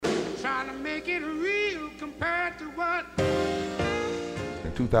trying to make it real compared to what.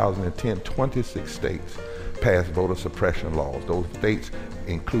 In 2010, 26 states passed voter suppression laws. Those states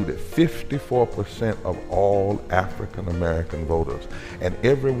included 54% of all African American voters. And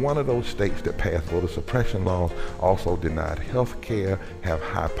every one of those states that passed voter suppression laws also denied health care, have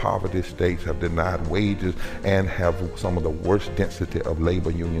high poverty states, have denied wages, and have some of the worst density of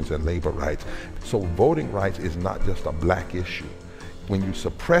labor unions and labor rights. So voting rights is not just a black issue. When you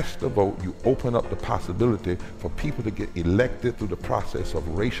suppress the vote, you open up the possibility for people to get elected through the process of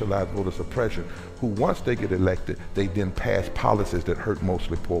racialized voter suppression, who once they get elected, they then pass policies that hurt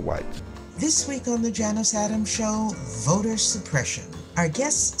mostly poor whites. This week on the JANUS ADAMS Show, voter suppression. Our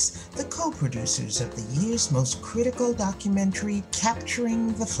guests, the co-producers of the year's most critical documentary,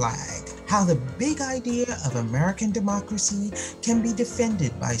 Capturing the Flag, how the big idea of American democracy can be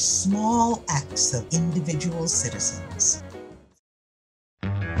defended by small acts of individual citizens.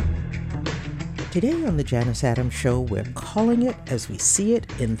 Today on the JANUS ADAMS Show, we're calling it as we see it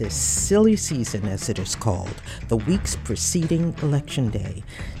in this silly season, as it is called, the weeks preceding Election Day.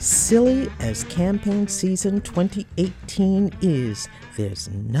 Silly as campaign season 2018 is, there's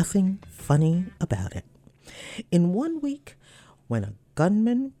nothing funny about it. In 1 week, when a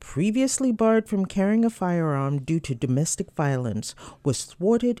gunman previously barred from carrying a firearm due to domestic violence was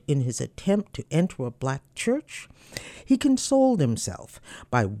thwarted in his attempt to enter a black church, he consoled himself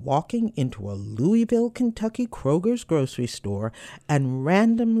by walking into a Louisville, Kentucky Kroger's grocery store and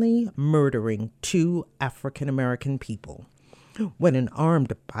randomly murdering 2 African-American people. When an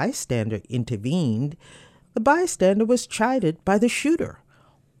armed bystander intervened, the bystander was chided by the shooter.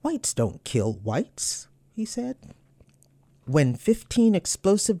 "Whites don't kill whites," he said. When 15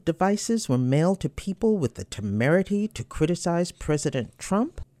 explosive devices were mailed to people with the temerity to criticize President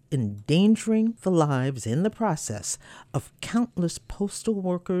Trump, endangering the lives in the process of countless postal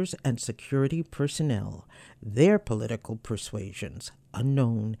workers and security personnel, their political persuasions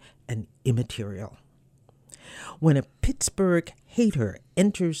unknown and immaterial. When a Pittsburgh hater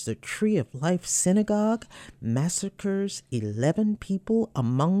enters the Tree of Life synagogue, massacres 11 people,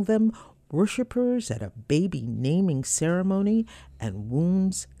 among them worshippers at a baby naming ceremony, and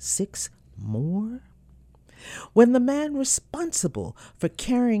wounds 6 more? When the man responsible for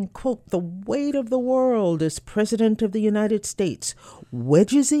carrying, quote, the weight of the world as President of the United States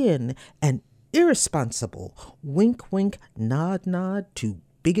wedges in an irresponsible wink, wink, nod, nod to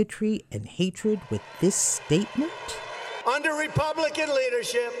bigotry and hatred with this statement? Under Republican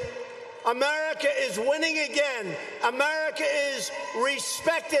leadership, America is winning again. America is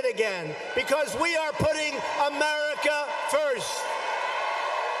respected again because we are putting America first.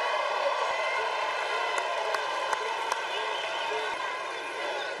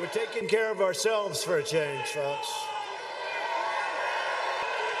 We're taking care of ourselves for a change, folks.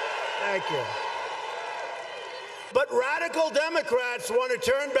 Thank you. But radical Democrats want to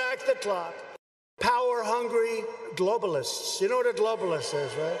turn back the clock. Power-hungry globalists. You know what a globalist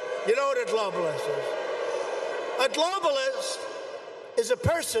is, right? You know what a globalist is. A globalist is a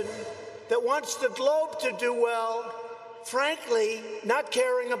person that wants the globe to do well, frankly, not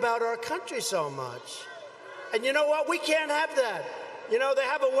caring about our country so much. And you know what? We can't have that. You know, they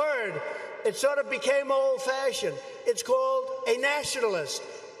have a word. It sort of became old-fashioned. It's called a nationalist.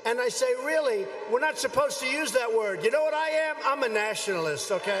 And I say, really, we're not supposed to use that word. You know what I am? I'm a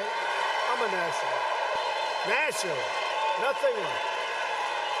nationalist, okay? I'm a nationalist. Nationalist. Nothing else.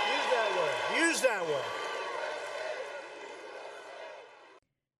 Use that word. Use that word.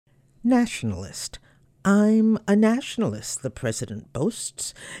 Nationalist. I'm a nationalist, the president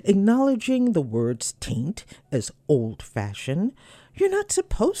boasts, acknowledging the word's taint as old-fashioned. You're not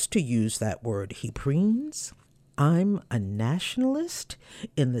supposed to use that word, he preens. I'm a nationalist?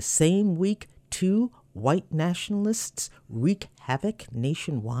 In the same week, 2 white nationalists wreak havoc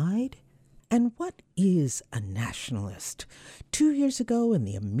nationwide? And what is a nationalist? 2 years ago, in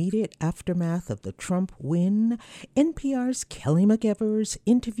the immediate aftermath of the Trump win, NPR's Kelly McEvers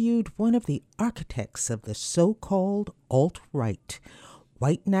interviewed one of the architects of the so-called alt-right,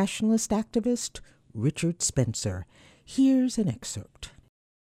 white nationalist activist Richard Spencer. Here's an excerpt.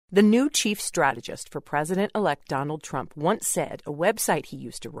 The new chief strategist for President-elect Donald Trump once said a website he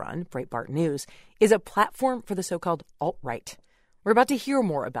used to run, Breitbart News, is a platform for the so-called alt-right. We're about to hear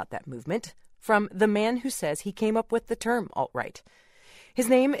more about that movement from the man who says he came up with the term alt-right. His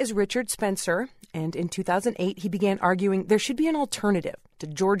name is Richard Spencer, and in 2008 he began arguing there should be an alternative to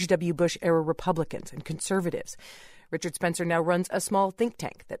George W. Bush-era Republicans and conservatives. Richard Spencer now runs a small think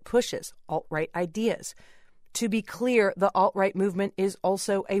tank that pushes alt-right ideas. To be clear, the alt-right movement is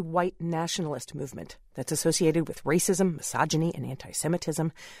also a white nationalist movement that's associated with racism, misogyny, and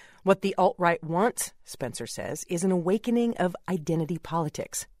anti-Semitism. What the alt-right wants, Spencer says, is an awakening of identity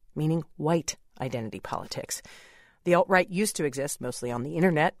politics, meaning white identity politics. The alt-right used to exist mostly on the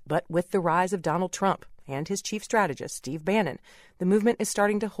internet, but with the rise of Donald Trump and his chief strategist, Steve Bannon, the movement is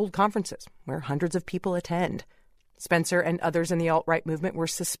starting to hold conferences where hundreds of people attend. Spencer and others in the alt-right movement were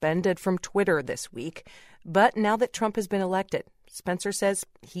suspended from Twitter this week. But now that Trump has been elected, Spencer says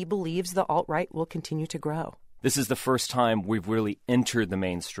he believes the alt-right will continue to grow. This is the first time we've really entered the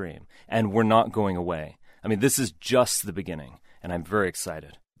mainstream, and we're not going away. I mean, this is just the beginning, and I'm very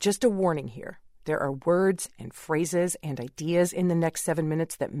excited. Just a warning here. There are words and phrases and ideas in the next 7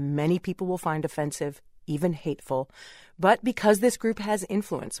 minutes that many people will find offensive, even hateful. But because this group has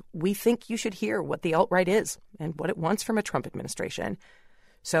influence, we think you should hear what the alt-right is and what it wants from a Trump administration.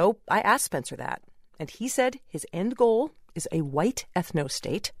 So I asked Spencer that, and he said his end goal is a white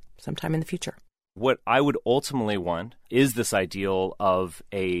ethno-state sometime in the future. What I would ultimately want is this ideal of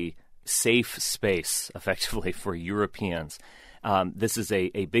a safe space, effectively, for Europeans. This is a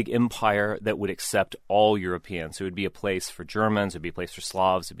big empire that would accept all Europeans. It would be a place for Germans, it would be a place for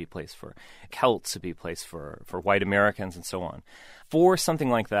Slavs, it would be a place for Celts, it would be a place for white Americans, and so on. For something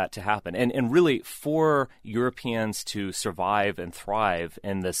like that to happen, and really for Europeans to survive and thrive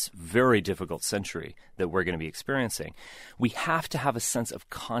in this very difficult century that we're going to be experiencing, we have to have a sense of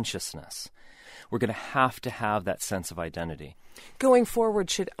consciousness. We're going to have that sense of identity. Going forward,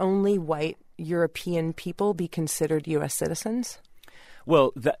 should only white European people be considered U.S. citizens?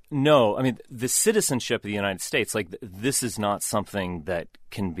 Well, no. I mean, the citizenship of the United States, this is not something that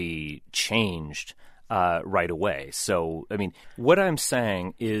can be changed right away. So, I mean, what I'm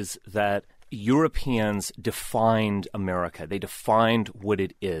saying is that Europeans defined America. They defined what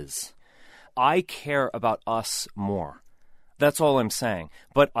it is. I care about us more. That's all I'm saying.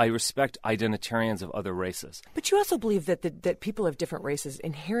 But I respect identitarians of other races. But you also believe that people of different races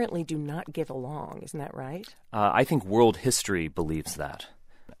inherently do not get along. Isn't that right? I think world history believes that.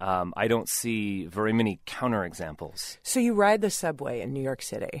 I don't see very many counterexamples. So you ride the subway in New York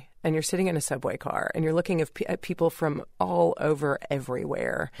City, and you're sitting in a subway car, and you're looking at people from all over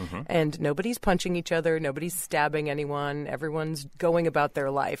everywhere, and nobody's punching each other, nobody's stabbing anyone, everyone's going about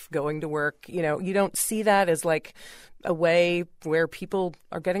their life, going to work. You know, you don't see that as like a way where people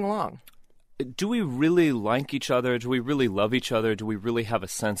are getting along. Do we really like each other? Do we really love each other? Do we really have a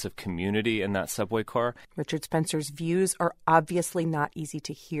sense of community in that subway car? Richard Spencer's views are obviously not easy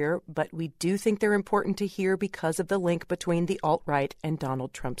to hear, but we do think they're important to hear because of the link between the alt-right and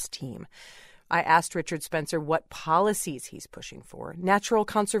Donald Trump's team. I asked Richard Spencer what policies he's pushing for. Natural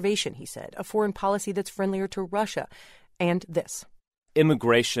conservation, he said, a foreign policy that's friendlier to Russia, and this.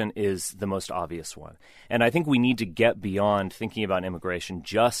 Immigration is the most obvious one. And I think we need to get beyond thinking about immigration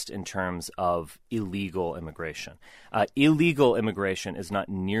just in terms of illegal immigration. Illegal immigration is not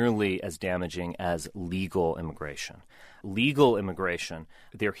nearly as damaging as legal immigration. Legal immigration,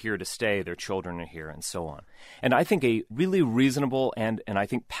 they're here to stay, their children are here, and so on. And I think a really reasonable and I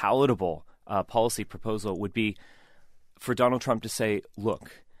think palatable policy proposal would be for Donald Trump to say,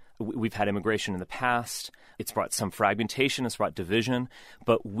 look, we've had immigration in the past. It's brought some fragmentation. It's brought division.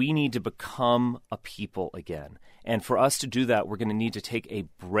 But we need to become a people again. And for us to do that, we're going to need to take a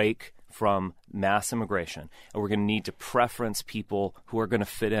break from mass immigration. And we're going to need to preference people who are going to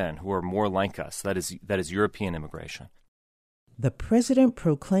fit in, who are more like us. That is European immigration. The president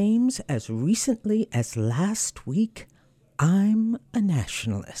proclaims as recently as last week, "I'm a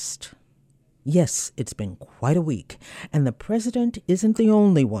nationalist." Yes, it's been quite a week, and the president isn't the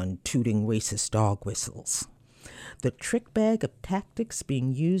only one tooting racist dog whistles. The trick bag of tactics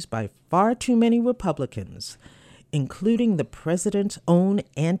being used by far too many Republicans, including the president's own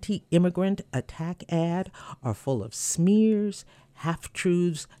anti-immigrant attack ad, are full of smears,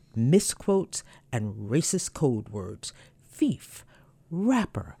 half-truths, misquotes, and racist code words. Thief,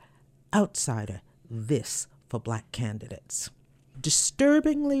 rapper, outsider, this for black candidates.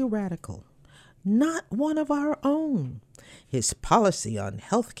 Disturbingly radical. Not one of our own. His policy on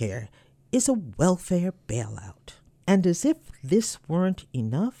health care is a welfare bailout. And as if this weren't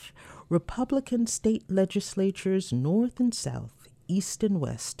enough, Republican state legislatures north and south, east and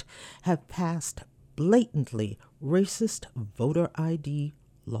west, have passed blatantly racist voter ID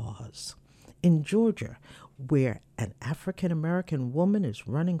laws. In Georgia, where an African-American woman is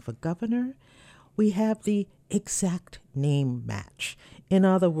running for governor, we have the exact name match. In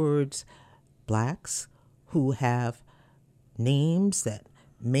other words, blacks who have names that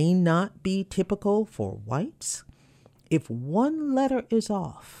may not be typical for whites, if one letter is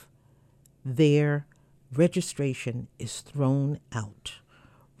off, they're registration is thrown out.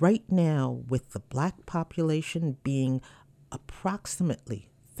 Right now, with the black population being approximately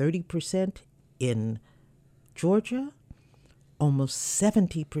 30% in Georgia, almost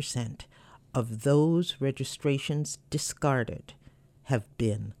 70% of those registrations discarded have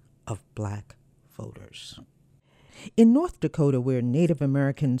been of black voters. In North Dakota, where Native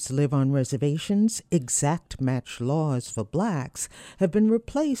Americans live on reservations, exact match laws for blacks have been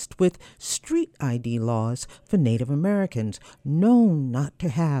replaced with street ID laws for Native Americans, known not to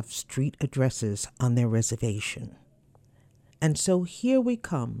have street addresses on their reservation. And so here we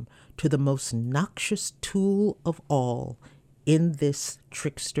come to the most noxious tool of all in this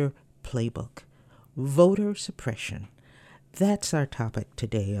trickster playbook, voter suppression. That's our topic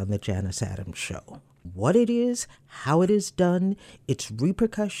today on the JANUS ADAMS Show. What it is, how it is done, its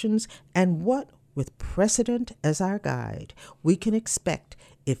repercussions, and what, with precedent as our guide, we can expect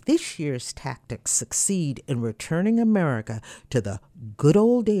if this year's tactics succeed in returning America to the good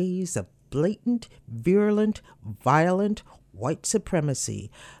old days of blatant, virulent, violent white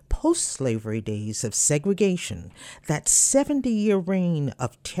supremacy, post-slavery days of segregation, that 70-year reign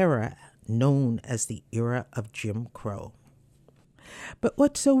of terror known as the era of Jim Crow. But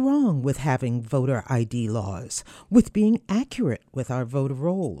what's so wrong with having voter ID laws, with being accurate with our voter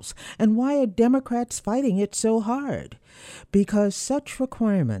rolls, and why are Democrats fighting it so hard? Because such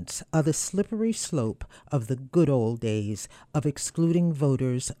requirements are the slippery slope of the good old days of excluding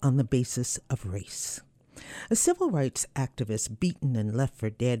voters on the basis of race. A civil rights activist beaten and left for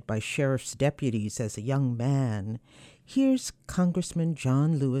dead by sheriff's deputies as a young man. Here's Congressman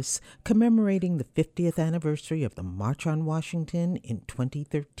John Lewis commemorating the 50th anniversary of the March on Washington in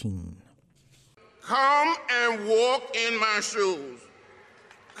 2013. Come and walk in my shoes.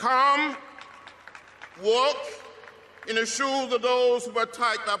 Come, walk in the shoes of those who were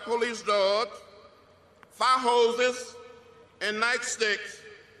attacked by police dogs, fire hoses, and nightsticks,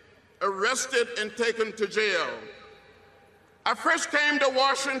 arrested and taken to jail. I first came to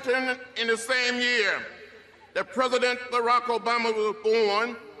Washington in the same year that President Barack Obama was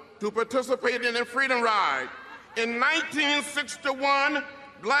born to participate in the Freedom Ride. In 1961,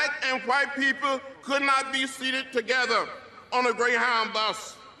 black and white people could not be seated together on a Greyhound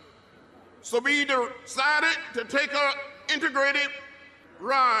bus. So we decided to take an integrated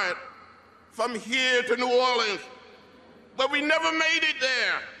ride from here to New Orleans, but we never made it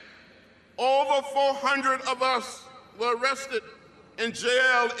there. Over 400 of us were arrested and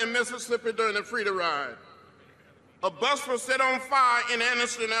jailed in Mississippi during the Freedom Ride. A bus was set on fire in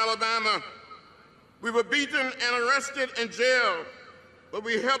Anniston, Alabama. We were beaten and arrested and jailed, but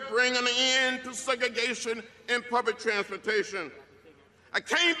we helped bring an end to segregation in public transportation. I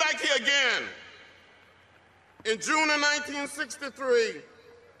came back here again in June of 1963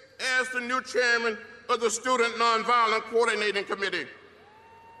 as the new chairman of the Student Nonviolent Coordinating Committee.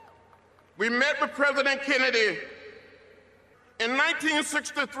 We met with President Kennedy. In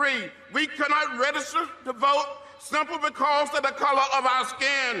 1963, we could not register to vote simply because of the color of our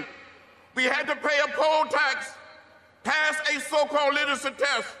skin. We had to pay a poll tax, pass a so-called literacy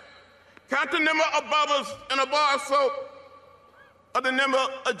test, count the number of bubbles in a bar of soap, or the number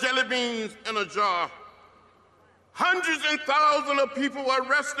of jelly beans in a jar. Hundreds and thousands of people were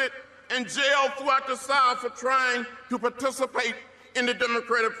arrested and jailed throughout the South for trying to participate in the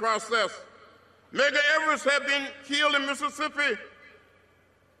democratic process. Medgar Evers had been killed in Mississippi,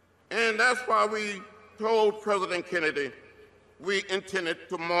 and that's why we told President Kennedy we intended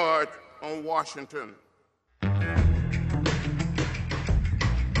to march on Washington.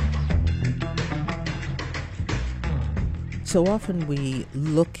 So often we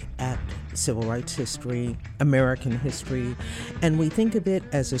look at civil rights history, American history, and we think of it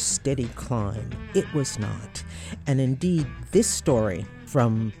as a steady climb. It was not. And indeed, this story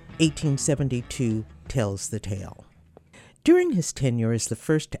from 1872 tells the tale. During his tenure as the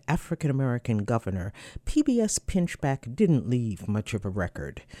first African-American governor, PBS Pinchback didn't leave much of a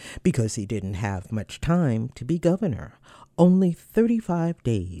record because he didn't have much time to be governor. Only 35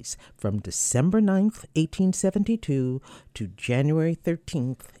 days from December 9th, 1872 to January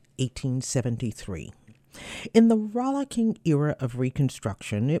 13th, 1873. In the rollicking era of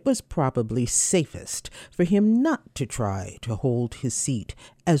Reconstruction, it was probably safest for him not to try to hold his seat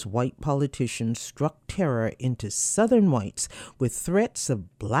as white politicians struck terror into Southern whites with threats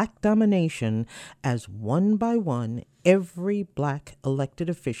of black domination as one by one every black elected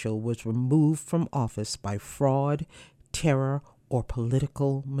official was removed from office by fraud, terror, or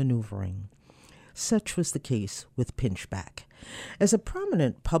political maneuvering. Such was the case with Pinchback. As a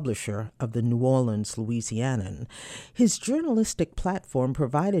prominent publisher of the New Orleans Louisianan, his journalistic platform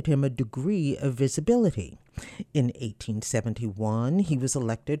provided him a degree of visibility. In 1871, he was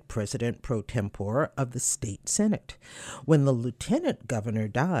elected president pro tempore of the state senate. When the lieutenant governor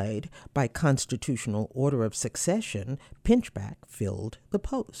died, by constitutional order of succession, Pinchback filled the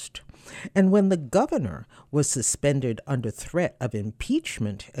post. And when the governor was suspended under threat of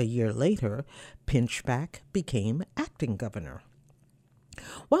impeachment a year later, Pinchback became acting governor.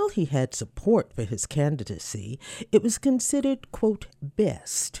 While he had support for his candidacy, it was considered, quote,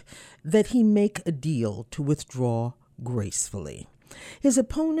 best that he make a deal to withdraw gracefully. His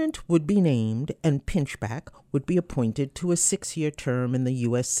opponent would be named, and Pinchback would be appointed to a 6-year term in the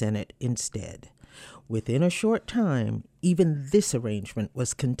U.S. Senate instead. Within a short time, even this arrangement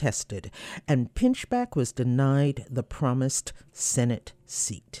was contested, and Pinchback was denied the promised Senate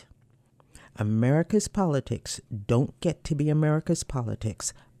seat. America's politics don't get to be America's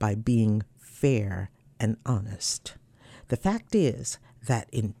politics by being fair and honest. The fact is that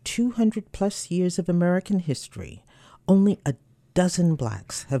in 200-plus years of American history, only a dozen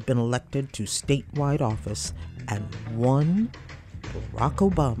blacks have been elected to statewide office, and one,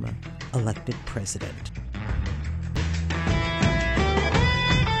 Barack Obama, elected president.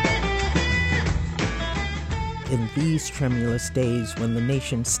 In these tremulous days when the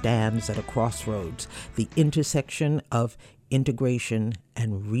nation stands at a crossroads, the intersection of integration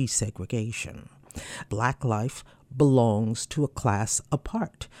and resegregation, Black life belongs to a class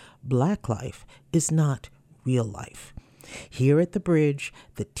apart. Black life is not real life. Here at the bridge,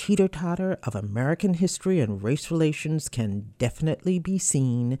 the teeter-totter of American history and race relations can definitely be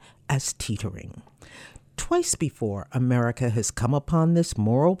seen as teetering. Twice before, America has come upon this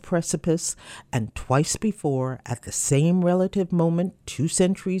moral precipice, and twice before, at the same relative moment, 2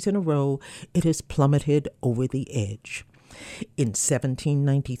 centuries in a row, it has plummeted over the edge. In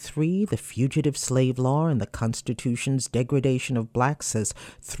 1793, the Fugitive Slave Law and the Constitution's degradation of blacks as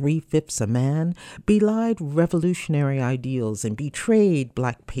 3/5 a man belied revolutionary ideals and betrayed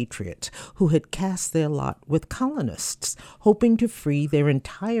black patriots who had cast their lot with colonists, hoping to free their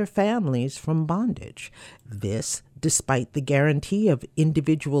entire families from bondage. This, despite the guarantee of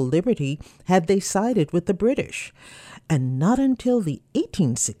individual liberty, had they sided with the British. And not until the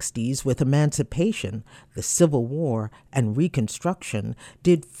 1860s, with emancipation, the Civil War, and Reconstruction,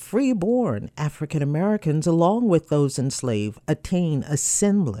 did free-born African Americans, along with those enslaved, attain a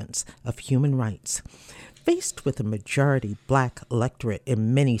semblance of human rights. Faced with a majority black electorate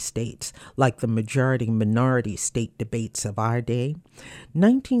in many states, like the majority-minority state debates of our day,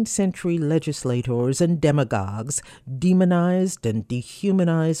 19th century legislators and demagogues demonized and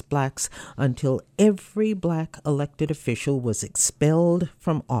dehumanized blacks until every black elected official was expelled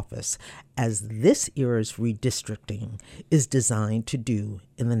from office, as this era's redistricting is designed to do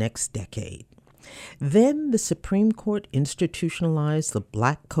in the next decade. Then the Supreme Court institutionalized the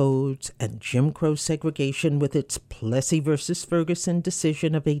Black Codes and Jim Crow segregation with its Plessy v. Ferguson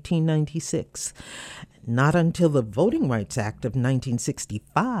decision of 1896. Not until the Voting Rights Act of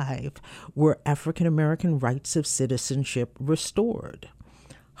 1965 were African American rights of citizenship restored.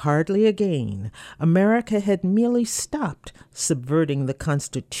 Hardly a gain. America had merely stopped subverting the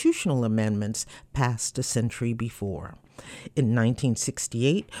constitutional amendments passed a century before. In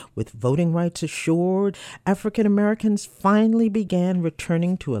 1968, with voting rights assured, African Americans finally began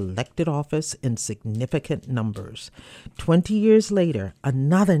returning to elected office in significant numbers. 20 years later,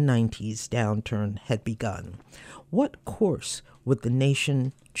 another 90s downturn had begun. What course would the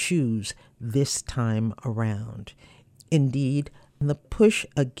nation choose this time around? Indeed, the push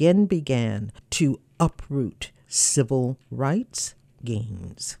again began to uproot civil rights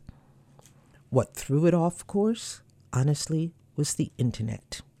gains. What threw it off course, honestly, was the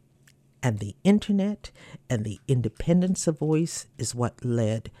internet. And the internet and the independence of voice is what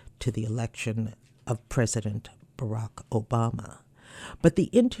led to the election of President Barack Obama. But the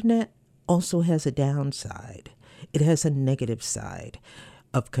internet also has a downside. It has a negative side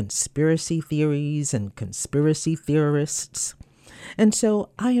of conspiracy theories and conspiracy theorists. And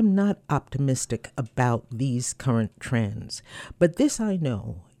so I am not optimistic about these current trends. But this I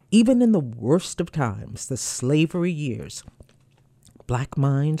know, even in the worst of times, the slavery years, black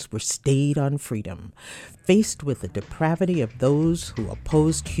minds were stayed on freedom. Faced with the depravity of those who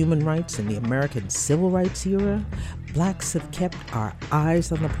opposed human rights in the American Civil Rights era, blacks have kept our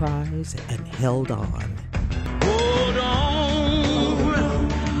eyes on the prize and held on. Hold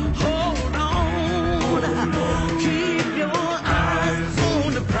on, keep your eyes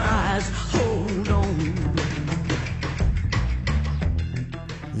on the prize, hold on.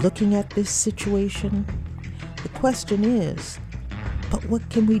 Looking at this situation, the question is, but what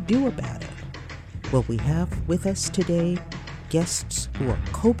can we do about it? Well, we have with us today guests who are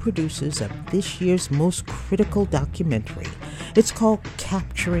co-producers of this year's most critical documentary. It's called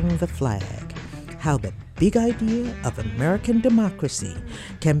Capturing the Flag, how the big idea of American democracy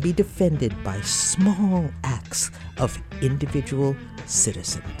can be defended by small acts of individual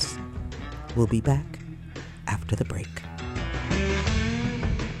citizens. We'll be back after the break.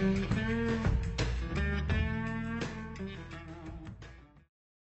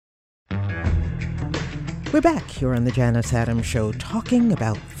 We're back here on the JANUS ADAMS Show talking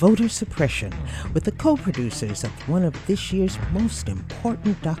about voter suppression with the co-producers of one of this year's most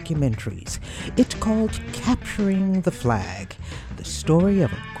important documentaries. It's called Capturing the Flag, the story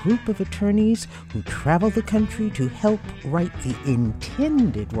of a group of attorneys who travel the country to help right the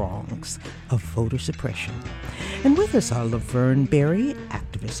intended wrongs of voter suppression. And with us are Laverne Berry,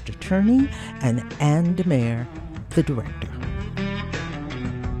 activist attorney, and Mare, the director.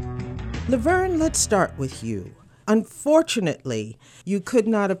 Laverne, let's start with you. Unfortunately, you could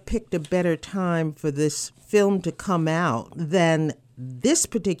not have picked a better time for this film to come out than this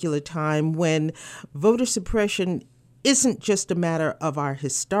particular time when voter suppression isn't just a matter of our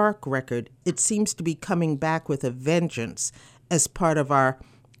historic record. It seems to be coming back with a vengeance as part of our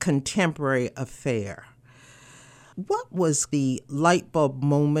contemporary affair. What was the light bulb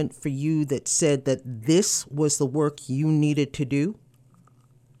moment for you that said that this was the work you needed to do?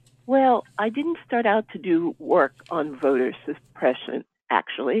 Well, I didn't start out to do work on voter suppression,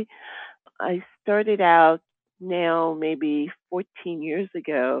 actually. I started out now maybe 14 years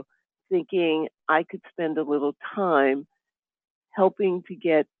ago thinking I could spend a little time helping to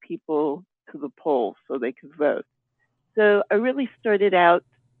get people to the polls so they could vote. So I really started out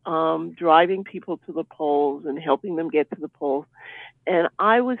driving people to the polls and helping them get to the polls. And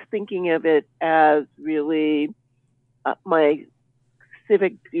I was thinking of it as really my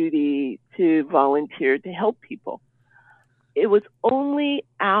civic duty to volunteer to help people. It was only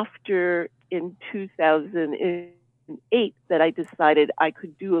after in 2008 that I decided I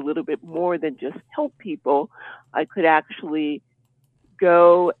could do a little bit more than just help people. I could actually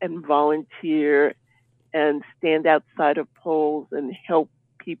go and volunteer and stand outside of polls and help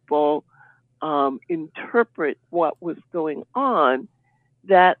people interpret what was going on,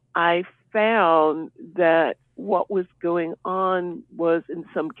 that I found that what was going on was, in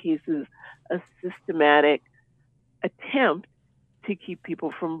some cases, a systematic attempt to keep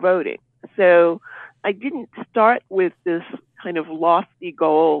people from voting. So I didn't start with this kind of lofty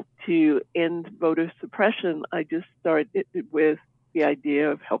goal to end voter suppression. I just started with the idea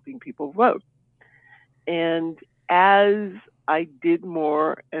of helping people vote. And as I did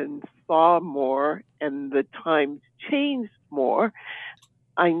more and saw more and the times changed more,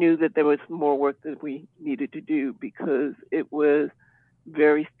 I knew that there was more work that we needed to do because it was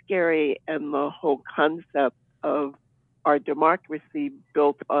very scary, and the whole concept of our democracy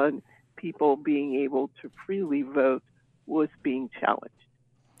built on people being able to freely vote was being challenged.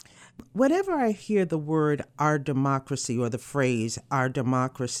 Whenever I hear the word our democracy or the phrase our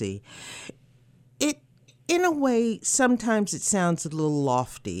democracy, in a way, sometimes it sounds a little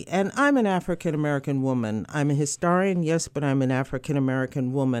lofty. And I'm an African-American woman. I'm a historian, yes, but I'm an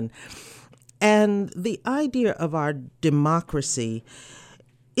African-American woman. And the idea of our democracy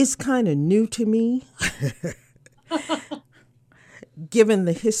is kind of new to me, given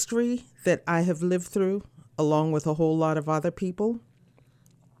the history that I have lived through, along with a whole lot of other people.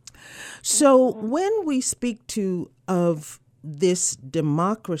 So when we speak of this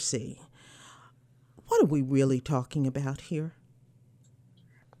democracy, what are we really talking about here?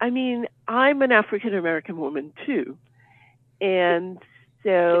 I mean, I'm an African-American woman, too. And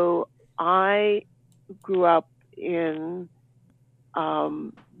so I grew up in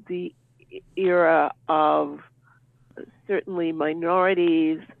the era of certainly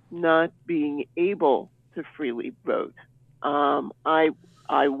minorities not being able to freely vote. I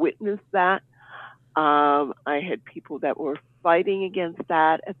witnessed that. I had people that were fighting against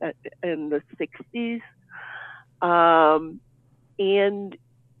that in the 60s. And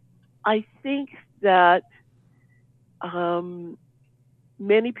I think that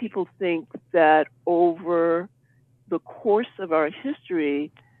many people think that over the course of our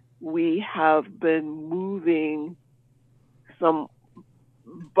history, we have been moving some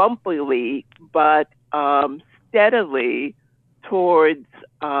bumpily, but steadily towards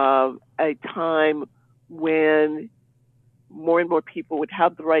a time when more and more people would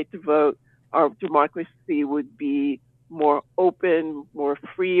have the right to vote. Our democracy would be more open, more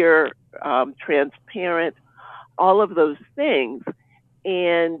freer, transparent, all of those things.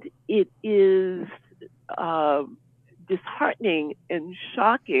 And it is disheartening and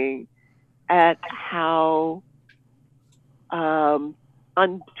shocking at how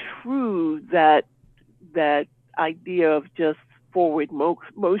untrue that idea of just forward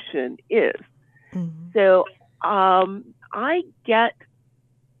motion is. Mm-hmm. So I get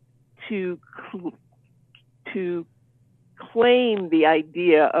to claim the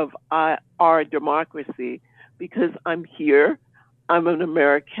idea of our democracy because I'm here, I'm an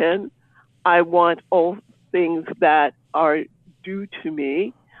American, I want all things that are due to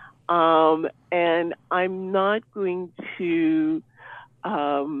me, and I'm not going to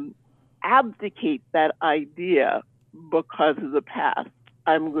abdicate that idea because of the past.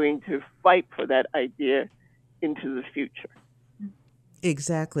 I'm going to fight for that idea into the future.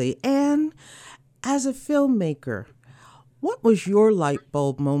 Exactly. And as a filmmaker, what was your light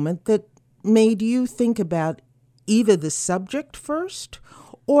bulb moment that made you think about either the subject first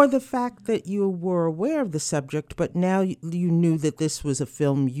or the fact that you were aware of the subject, but now you knew that this was a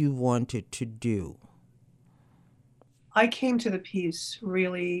film you wanted to do? I came to the piece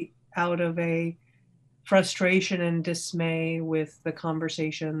really out of a frustration and dismay with the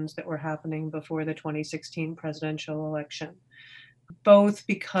conversations that were happening before the 2016 presidential election, both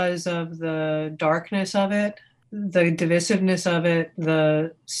because of the darkness of it, the divisiveness of it,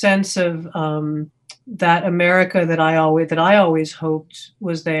 the sense of that America that I always hoped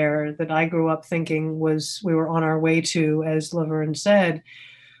was there, that I grew up thinking we were on our way to, as Laverne said,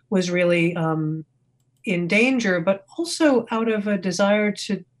 was really in danger, but also out of a desire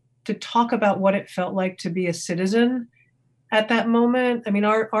to talk about what it felt like to be a citizen at that moment. I mean,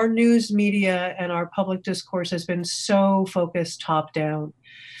 our news media and our public discourse has been so focused top down.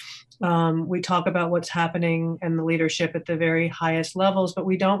 We talk about what's happening and the leadership at the very highest levels, but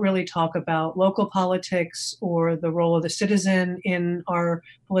we don't really talk about local politics or the role of the citizen in our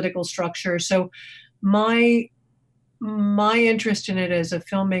political structure. So my interest in it as a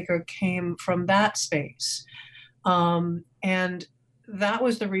filmmaker came from that space. And that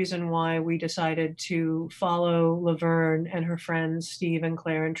was the reason why we decided to follow Laverne and her friends, Steve and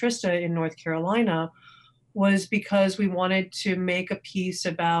Claire and Trista, in North Carolina, was because we wanted to make a piece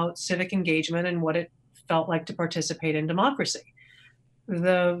about civic engagement and what it felt like to participate in democracy.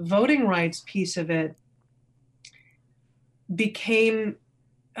 The voting rights piece of it became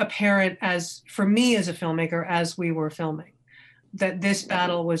apparent for me as a filmmaker as we were filming, that this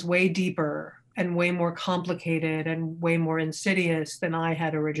battle was way deeper and way more complicated and way more insidious than I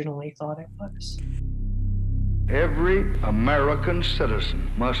had originally thought it was. Every American citizen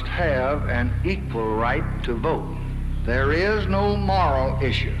must have an equal right to vote. There is no moral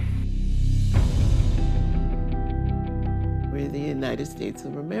issue. We're the United States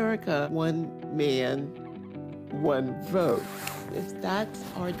of America, one man, one vote. If that's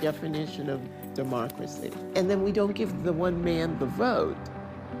our definition of democracy, and then we don't give the one man the vote,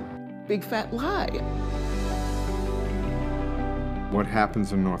 big fat lie. What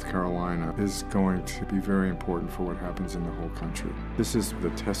happens in North Carolina is going to be very important for what happens in the whole country. This is the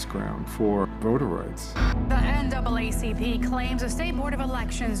test ground for voter rights. The NAACP claims the State Board of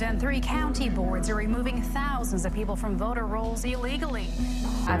Elections and 3 county boards are removing thousands of people from voter rolls illegally.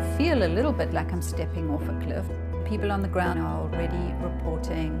 I feel a little bit like I'm stepping off a cliff. People on the ground are already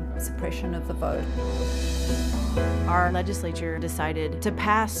reporting suppression of the vote. Our legislature decided to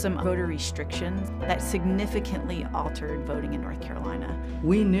pass some voter restrictions that significantly altered voting in North Carolina.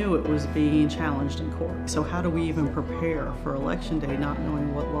 We knew it was being challenged in court. So how do we even prepare for Election Day not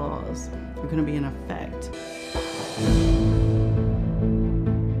knowing what laws are going to be in effect?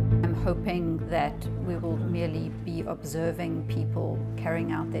 I'm hoping that we will merely be observing people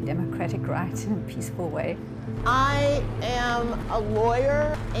carrying out their democratic rights in a peaceful way. I am a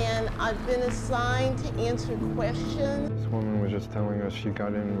lawyer, and I've been assigned to answer questions. This woman was just telling us she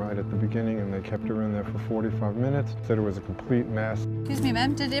got in right at the beginning and they kept her in there for 45 minutes. Said it was a complete mess. Excuse me,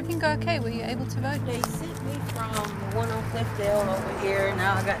 ma'am, did everything go okay? Were you able to vote? They sent me from the one on Cliffdale over here, and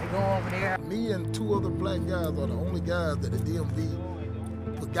now I got to go over there. Me and 2 other black guys are the only guys that the DMV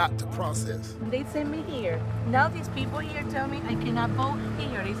forgot to process. They sent me here. Now these people here tell me I cannot vote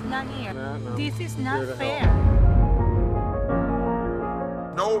here. It's not here. No. This is not fair.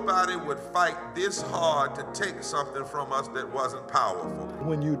 Nobody would fight this hard to take something from us that wasn't powerful.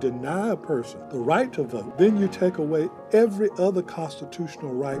 When you deny a person the right to vote, then you take away every other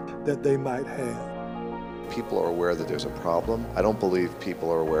constitutional right that they might have. People are aware that there's a problem. I don't believe people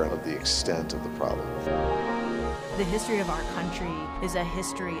are aware of the extent of the problem. The history of our country is a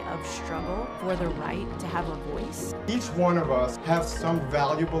history of struggle for the right to have a voice. Each one of us has some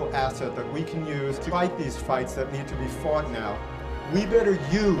valuable asset that we can use to fight these fights that need to be fought now. We better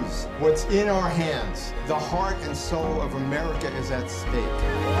use what's in our hands. The heart and soul of America is at stake.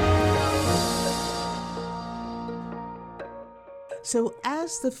 So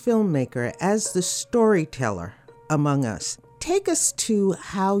as the filmmaker, as the storyteller among us, take us to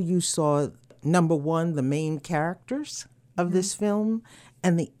how you saw, number one, the main characters of this film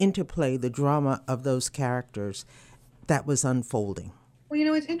and the interplay, the drama of those characters that was unfolding.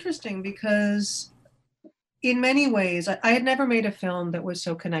 Well, it's interesting because in many ways, I had never made a film that was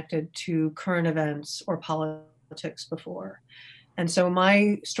so connected to current events or politics before. And so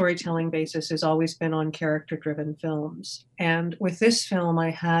my storytelling basis has always been on character-driven films. And with this film, I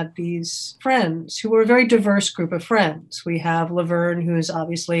had these friends who were a very diverse group of friends. We have Laverne, who is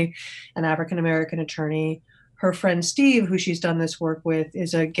obviously an African-American attorney. Her friend Steve, who she's done this work with,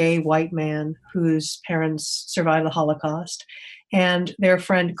 is a gay white man whose parents survived the Holocaust. And their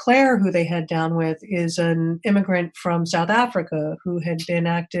friend Claire, who they had down with, is an immigrant from South Africa who had been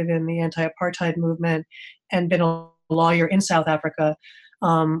active in the anti-apartheid movement and been a lawyer in South Africa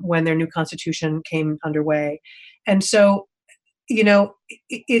when their new constitution came underway. And so,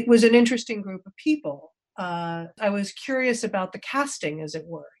 it was an interesting group of people. I was curious about the casting, as it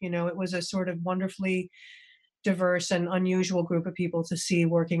were. It was a sort of wonderfully diverse and unusual group of people to see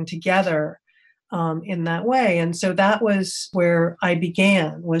working together in that way. And so that was where I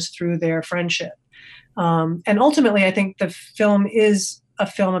began, was through their friendship. And ultimately, I think the film is a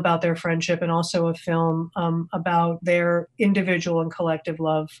film about their friendship and also a film about their individual and collective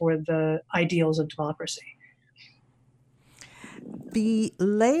love for the ideals of democracy. The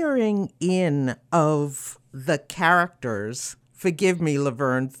layering in of the characters, forgive me,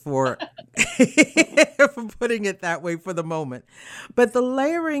 Laverne, for for putting it that way for the moment, but the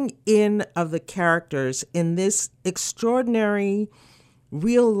layering in of the characters in this extraordinary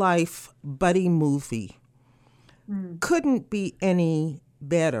real-life buddy movie couldn't be any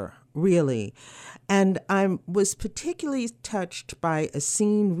better, really. And I was particularly touched by a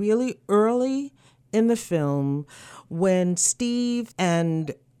scene really early in the film when Steve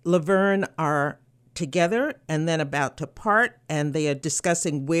and Laverne are together and then about to part, and they are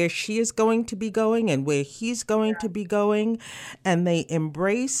discussing where she is going to be going and where he's going to be going, and they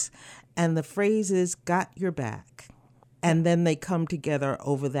embrace, and the phrase is, "got your back." And then they come together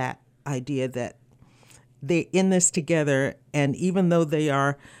over that idea that they're in this together, and even though they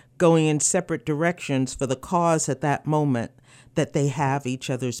are going in separate directions for the cause at that moment, that they have each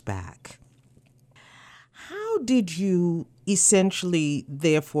other's back. How did you essentially,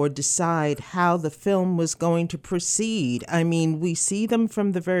 therefore, decide how the film was going to proceed? I mean, we see them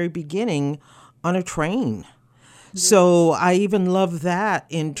from the very beginning on a train. So I even love that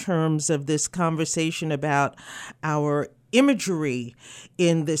in terms of this conversation about our imagery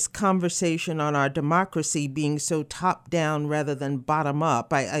in this conversation on our democracy being so top down rather than bottom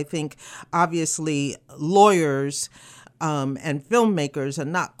up. I think obviously lawyers and filmmakers are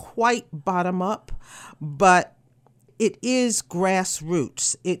not quite bottom up, but it is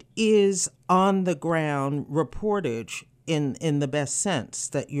grassroots. It is on the ground reportage in the best sense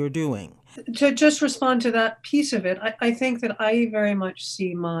that you're doing. To just respond to that piece of it, I think that I very much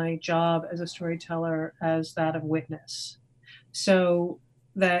see my job as a storyteller as that of witness. So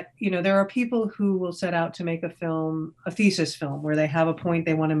that, there are people who will set out to make a film, a thesis film, where they have a point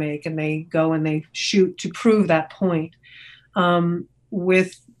they want to make and they go and they shoot to prove that point.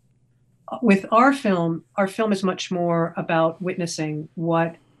 With our film is much more about witnessing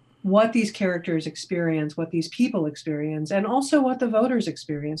what these characters experience, what these people experience, and also what the voters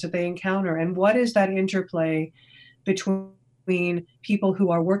experience that they encounter, and what is that interplay between people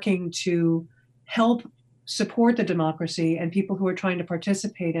who are working to help support the democracy and people who are trying to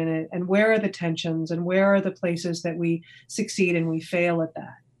participate in it, and where are the tensions and where are the places that we succeed and we fail at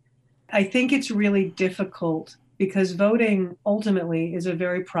that. I think it's really difficult because voting ultimately is a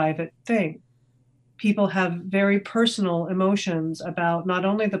very private thing. People have very personal emotions about not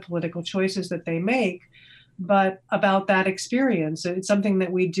only the political choices that they make, but about that experience. It's something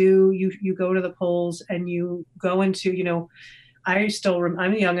that we do. You go to the polls and you go into,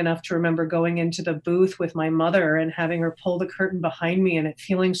 I'm young enough to remember going into the booth with my mother and having her pull the curtain behind me and it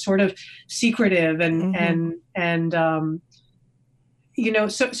feeling sort of secretive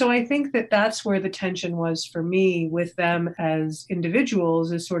so I think that that's where the tension was for me with them as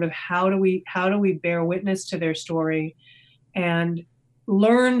individuals, is sort of how do we bear witness to their story and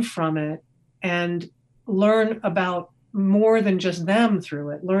learn from it and learn about more than just them through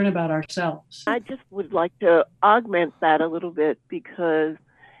it, learn about ourselves. I just would like to augment that a little bit, because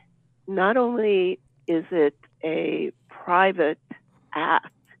not only is it a private act,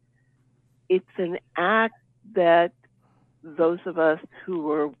 it's an act that those of us who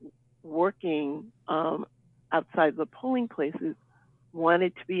were working outside the polling places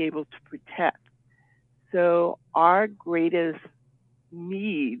wanted to be able to protect. So our greatest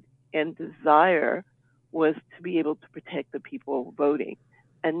need and desire was to be able to protect the people voting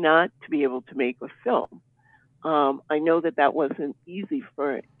and not to be able to make a film. I know that that wasn't easy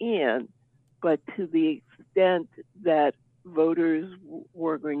for Anne, but to the extent that voters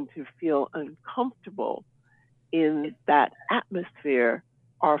were going to feel uncomfortable in that atmosphere,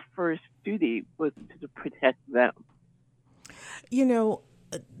 our first duty was to protect them. You know,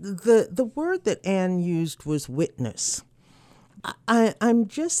 the word that Anne used was witness. I'm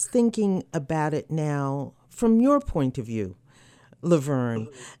just thinking about it now from your point of view, Laverne.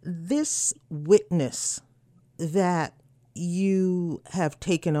 This witness that you have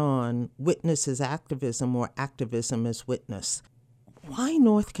taken on, witness as activism or activism as witness, why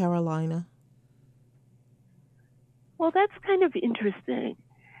North Carolina? Well, that's kind of interesting.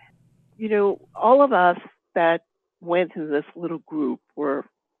 You know, all of us that went to this little group were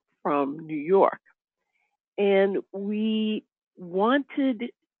from New York, and we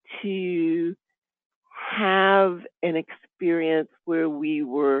wanted to have an experience where we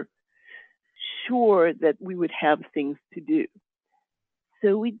were sure that we would have things to do.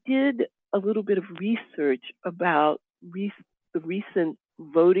 So we did a little bit of research about the recent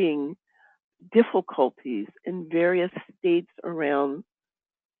voting difficulties in various states around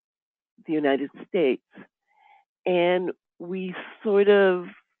the United States. And we sort of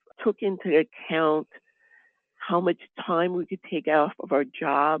took into account how much time we could take off of our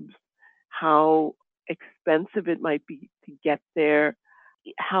jobs, how expensive it might be to get there,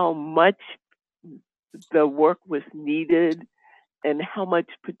 how much the work was needed, and how much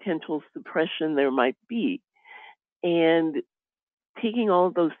potential suppression there might be. And taking all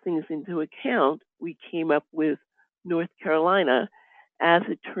of those things into account, we came up with North Carolina. As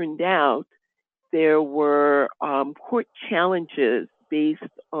it turned out, there were court challenges based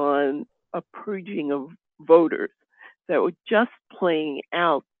on a purging of voters that were just playing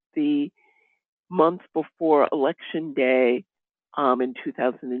out the month before Election Day in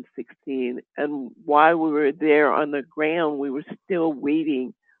 2016. And while we were there on the ground, we were still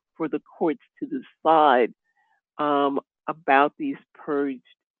waiting for the courts to decide about these purged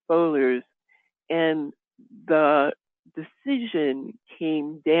voters. And the decision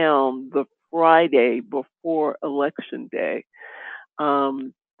came down the Friday before Election Day.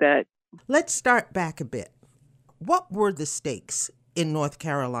 Let's start back a bit. What were the stakes in North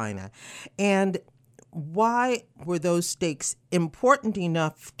Carolina? And why were those stakes important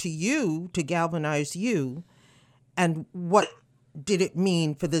enough to you, to galvanize you? And what did it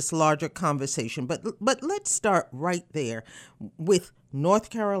mean for this larger conversation? But let's start right there with North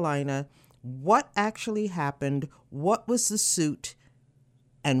Carolina. What actually happened? What was the suit?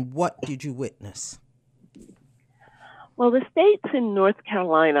 And what did you witness? Well, the states in North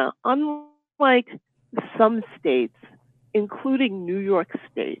Carolina, unlike some states, including New York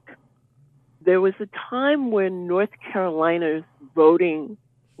State, there was a time when North Carolina's voting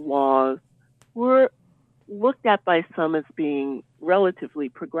laws were looked at by some as being relatively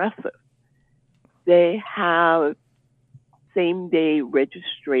progressive. They have same-day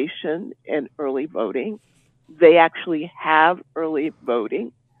registration and early voting. They actually have early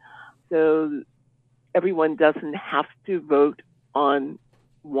voting, so everyone doesn't have to vote on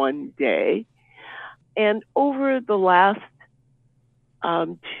one day. And over the last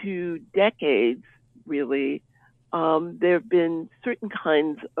 2 decades, really, there have been certain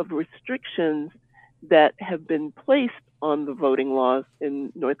kinds of restrictions that have been placed on the voting laws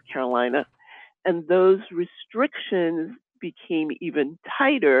in North Carolina. And those restrictions became even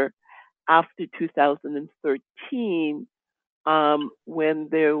tighter after 2013, when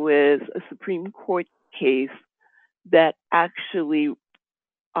there was a Supreme Court case that actually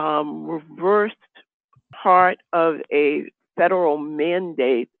reversed part of a federal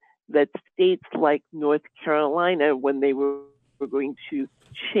mandate that states like North Carolina, when they were going to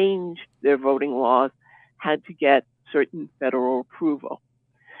change their voting laws, had to get certain federal approval.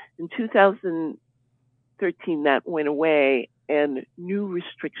 In 2013, that went away and new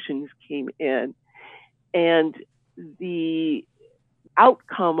restrictions came in. And the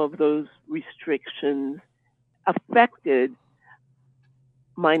outcome of those restrictions affected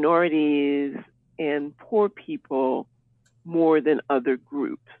minorities and poor people more than other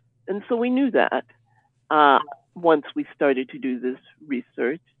groups. And so we knew that once we started to do this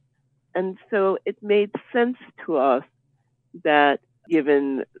research. And so it made sense to us that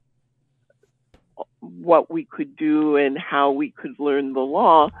given what we could do and how we could learn the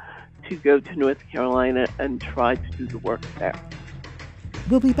law, to go to North Carolina and try to do the work there.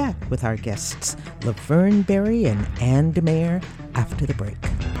 We'll be back with our guests, Laverne Berry and Mare, after the break.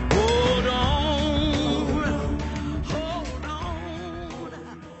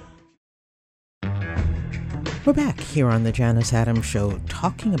 We're back here on the JANUS ADAMS Show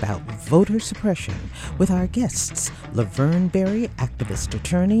talking about voter suppression with our guests, Laverne Berry, activist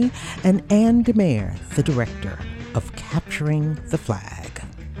attorney, and Mare, the director of Capturing the Flag.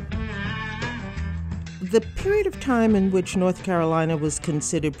 The period of time in which North Carolina was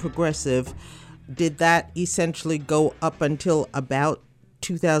considered progressive, did that essentially go up until about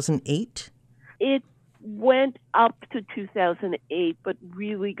 2008? It went up to 2008, but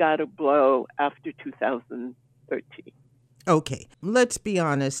really got a blow after 2013. Okay, let's be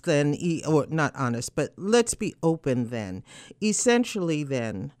honest then, or not honest, but let's be open then. Essentially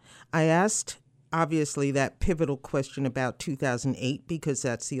then, I asked, obviously, that pivotal question about 2008 because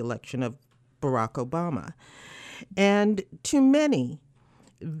that's the election of Barack Obama. And to many,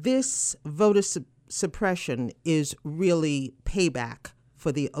 this voter suppression is really payback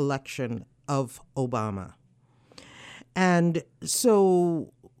for the election of Obama. And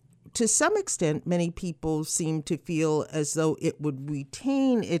so, to some extent, many people seem to feel as though it would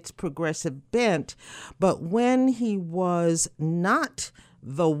retain its progressive bent, but when he was not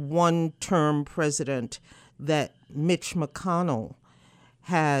the one-term president that Mitch McConnell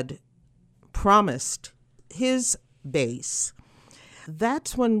had promised his base,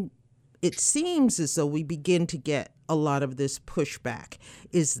 that's when it seems as though we begin to get a lot of this pushback.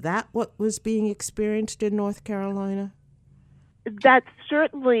 Is that what was being experienced in North Carolina? That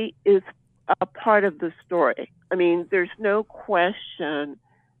certainly is a part of the story. I mean, there's no question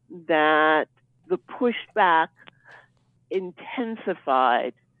that the pushback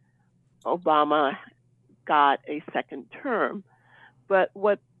intensified. Obama got a second term. But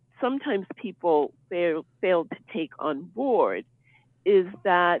what sometimes people fail to take on board is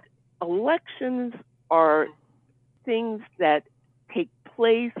that elections are things that take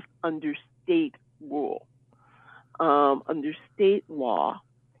place under state rule, under state law.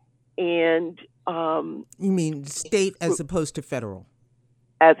 And you mean state as opposed to federal?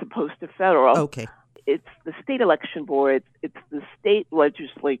 As opposed to federal. Okay. It's the state election boards, it's the state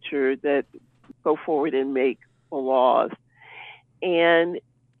legislature that go forward and make the laws. And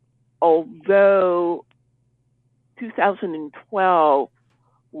although 2012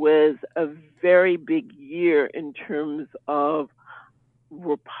 was a very big year in terms of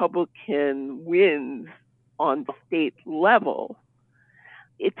Republican wins on state level,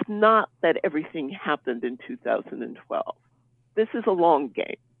 it's not that everything happened in 2012. This is a long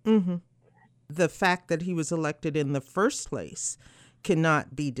game. Mm-hmm. The fact that he was elected in the first place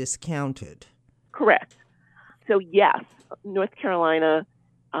cannot be discounted. Correct. So yes, North Carolina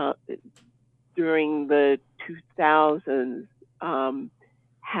during the 2000s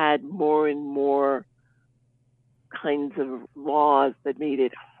had more and more kinds of laws that made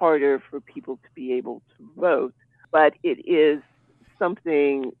it harder for people to be able to vote. But it is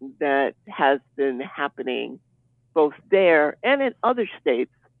something that has been happening both there and in other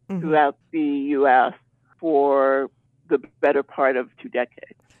states throughout the U.S. for the better part of 2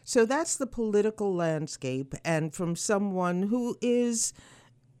 decades. So that's the political landscape, and from someone who is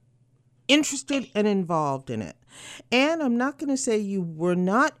interested and involved in it. And I'm not going to say you were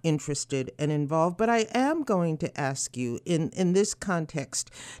not interested and involved, but I am going to ask you in this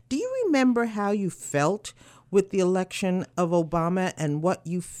context, do you remember how you felt with the election of Obama and what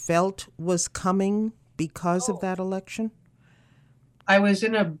you felt was coming because of that election? I was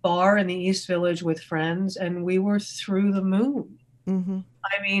in a bar in the East Village with friends, and we were through the moon. Mm-hmm.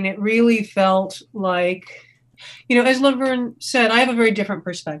 I mean, it really felt like, you know, as Laverne said, I have a very different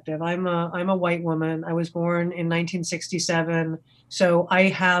perspective. I'm a white woman. I was born in 1967, so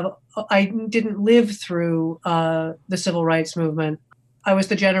I didn't live through the civil rights movement. I was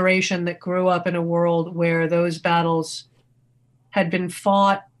the generation that grew up in a world where those battles had been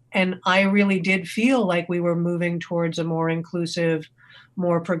fought, and I really did feel like we were moving towards a more inclusive,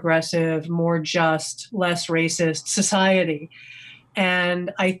 more progressive, more just, less racist society.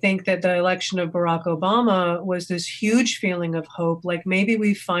 And I think that the election of Barack Obama was this huge feeling of hope, like maybe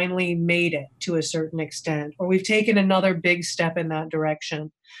we finally made it to a certain extent, or we've taken another big step in that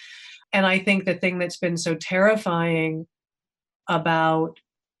direction. And I think the thing that's been so terrifying about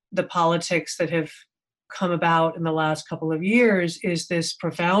the politics that have come about in the last couple of years is this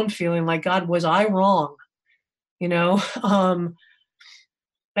profound feeling like, God, was I wrong? You know?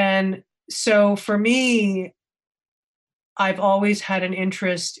 And so for me, I've always had an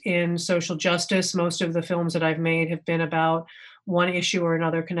interest in social justice. Most of the films that I've made have been about one issue or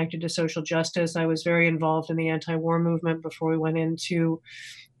another connected to social justice. I was very involved in the anti-war movement before we went into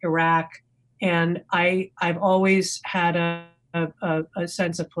Iraq. And I've always had a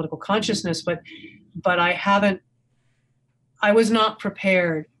sense of political consciousness, but I was not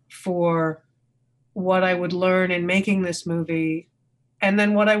prepared for what I would learn in making this movie, and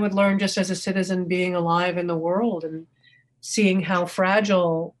then what I would learn just as a citizen being alive in the world and seeing how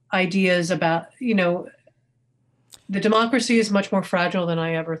fragile ideas about, the democracy is much more fragile than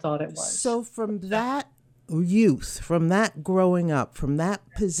I ever thought it was. So from that youth, from that growing up, from that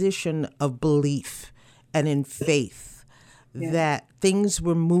position of belief and in faith, that things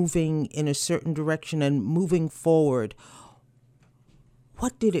were moving in a certain direction and moving forward,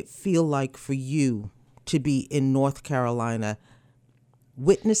 what did it feel like for you to be in North Carolina,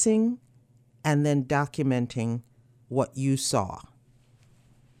 witnessing and then documenting what you saw?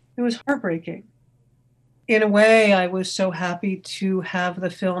 It was heartbreaking. In a way, I was so happy to have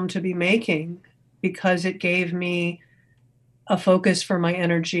the film to be making because it gave me a focus for my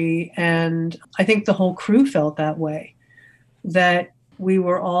energy. And I think the whole crew felt that way, that we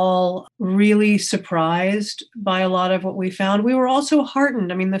were all really surprised by a lot of what we found. We were also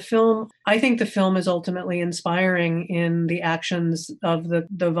heartened. I mean, I think the film is ultimately inspiring in the actions of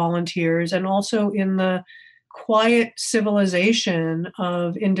the volunteers and also in the quiet civilization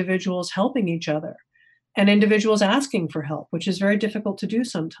of individuals helping each other and individuals asking for help, which is very difficult to do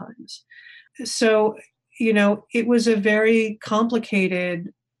sometimes. So, it was a very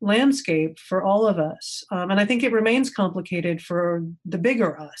complicated landscape for all of us. And I think it remains complicated for the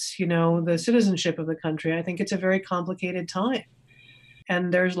bigger us, the citizenship of the country. I think it's a very complicated time.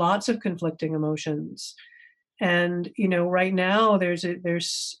 And there's lots of conflicting emotions. And, right now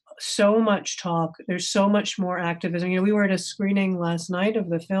there's so much talk. There's so much more activism. We were at a screening last night of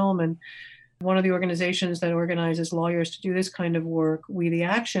the film, and one of the organizations that organizes lawyers to do this kind of work, We the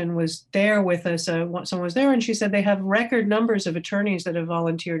Action, was there with us. Someone was there, and she said they have record numbers of attorneys that have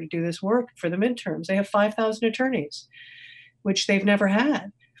volunteered to do this work for the midterms. They have 5,000 attorneys, which they've never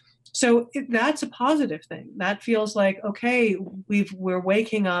had. So that's a positive thing. That feels like, okay, we're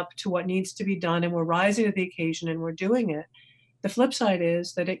waking up to what needs to be done, and we're rising to the occasion, and we're doing it. The flip side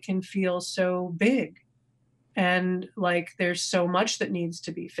is that it can feel so big. And like there's so much that needs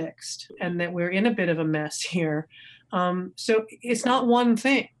to be fixed, and that we're in a bit of a mess here. So it's not one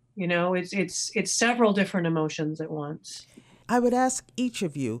thing, it's several different emotions at once. I would ask each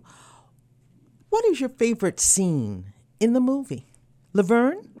of you, what is your favorite scene in the movie?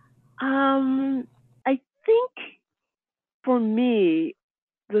 Laverne? I think for me,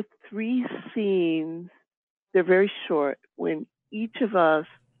 the three scenes, they're very short, when each of us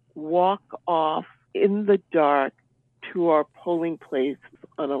walk off in the dark to our polling place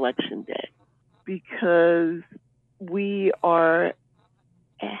on election day, because we are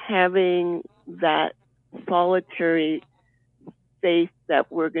having that solitary faith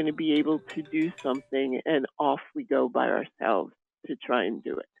that we're going to be able to do something, and off we go by ourselves to try and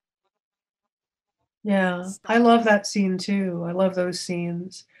do it. Yeah, I love that scene too. I love those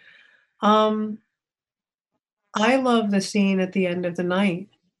scenes. I love the scene at the end of the night,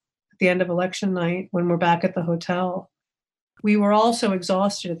 the end of election night, when we're back at the hotel. We were all so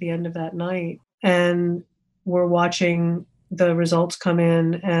exhausted at the end of that night, and we're watching the results come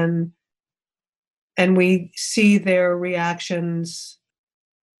in, and we see their reactions.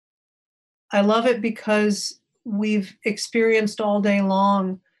 I love it because we've experienced all day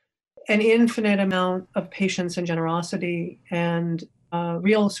long an infinite amount of patience and generosity and a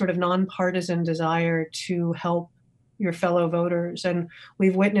real sort of nonpartisan desire to help your fellow voters. And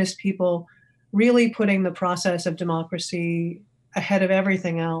we've witnessed people really putting the process of democracy ahead of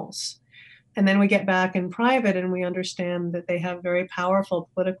everything else. And then we get back in private and we understand that they have very powerful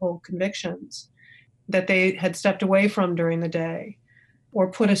political convictions that they had stepped away from during the day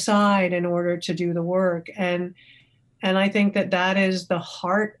or put aside in order to do the work. And I think that is the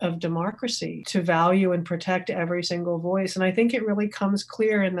heart of democracy, to value and protect every single voice. And I think it really comes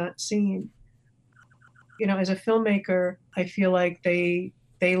clear in that scene. As a filmmaker, I feel like they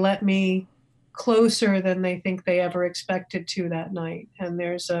let me closer than they think they ever expected to that night. And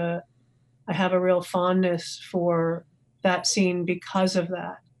I have a real fondness for that scene because of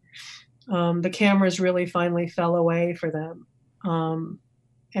that. The cameras really finally fell away for them.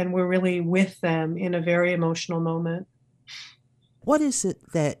 And we're really with them in a very emotional moment. What is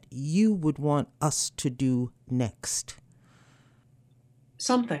it that you would want us to do next?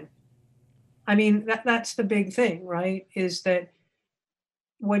 Something. I mean, that's the big thing, right? Is that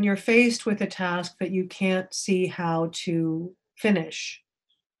when you're faced with a task that you can't see how to finish,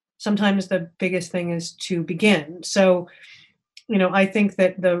 sometimes the biggest thing is to begin. So I think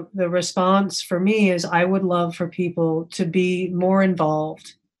that the response for me is I would love for people to be more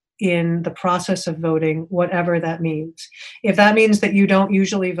involved in the process of voting, whatever that means. If that means that you don't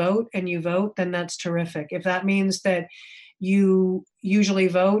usually vote and you vote, then that's terrific. If that means that you usually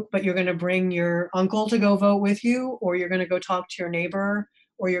vote, but you're going to bring your uncle to go vote with you, or you're going to go talk to your neighbor,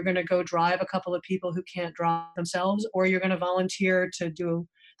 or you're going to go drive a couple of people who can't drive themselves, or you're going to volunteer to do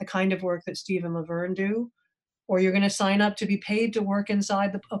the kind of work that Steve and Laverne do, or you're going to sign up to be paid to work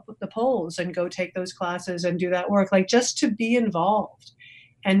inside the polls and go take those classes and do that work, like just to be involved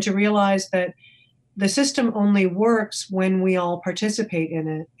and to realize that the system only works when we all participate in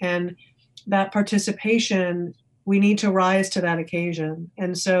it. And that participation, we need to rise to that occasion.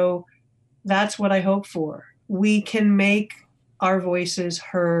 And so that's what I hope for. We can make our voices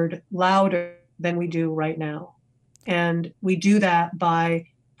heard louder than we do right now. And we do that by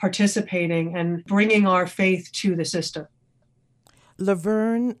participating and bringing our faith to the system.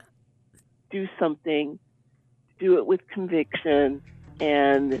 Laverne, do something, do it with conviction,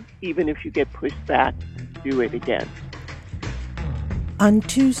 and even if you get pushed back, do it again. On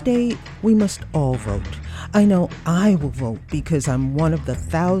Tuesday, we must all vote. I know I will vote because I'm one of the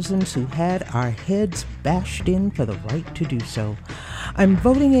thousands who had our heads bashed in for the right to do so. I'm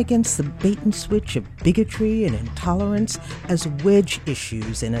voting against the bait and switch of bigotry and intolerance as wedge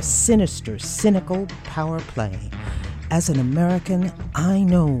issues in a sinister, cynical power play. As an American, I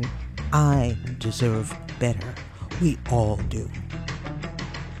know I deserve better. We all do.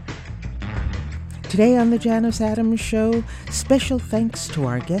 Today on the Janus Adams Show, special thanks to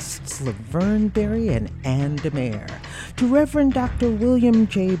our guests Laverne Berry and Mare, to Reverend Dr. William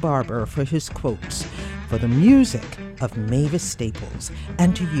J. Barber for his quotes, for the music of Mavis Staples,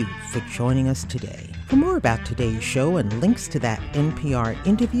 and to you for joining us today. For more about today's show and links to that NPR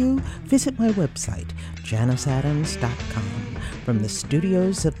interview, visit my website, janusadams.com. From the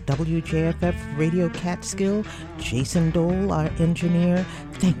studios of WJFF Radio Catskill, Jason Dole, our engineer,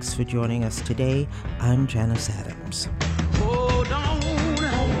 thanks for joining us today. I'm Janus Adams.